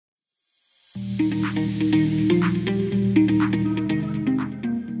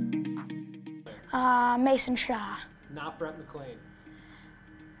Mason Shaw. Not Brett McLean.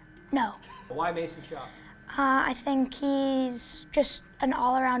 No. Why Mason Shaw? I think he's just an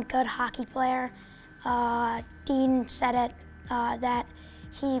all-around good hockey player. Dean said it, that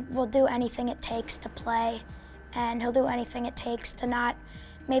he will do anything it takes to play, and he'll do anything it takes to not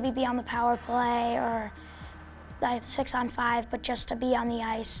maybe be on the power play or like 6-on-5, but just to be on the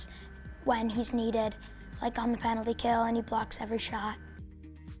ice when he's needed, like on the penalty kill, and he blocks every shot.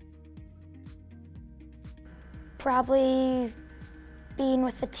 Probably being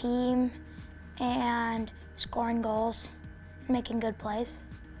with the team and scoring goals, making good plays.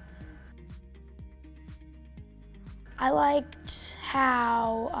 I liked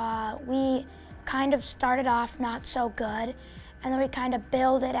how we kind of started off not so good, and then we kind of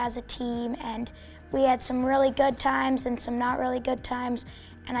built it as a team, and we had some really good times and some not really good times,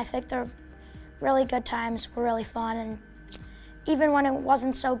 and I think the really good times were really fun, and even when it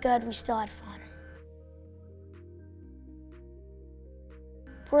wasn't so good, we still had fun.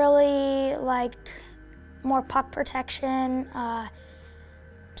 Really like more puck protection,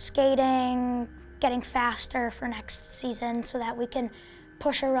 skating, getting faster for next season so that we can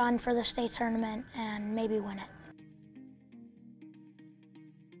push a run for the state tournament and maybe win it.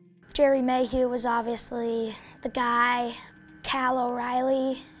 Jerry Mayhew was obviously the guy. Cal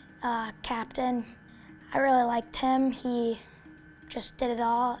O'Reilly, captain. I really liked him. He just did it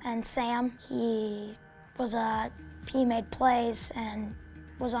all. And Sam, he made plays and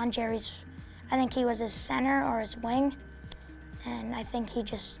was on Jerry's, I think he was his center or his wing, and I think he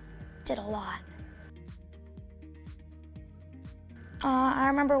just did a lot. I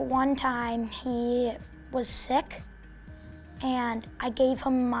remember one time he was sick, and I gave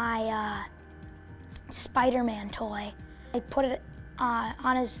him my Spider-Man toy. I put it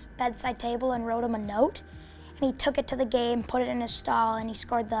on his bedside table and wrote him a note, and he took it to the game, put it in his stall, and he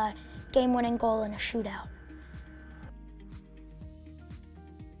scored the game-winning goal in a shootout.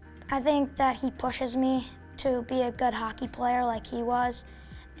 I think that he pushes me to be a good hockey player like he was,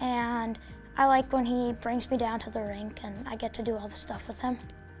 and I like when he brings me down to the rink and I get to do all the stuff with him.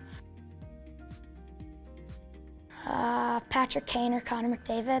 Patrick Kane or Connor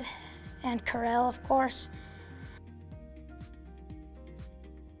McDavid, and Kirill, of course.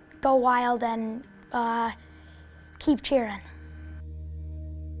 Go wild and keep cheering.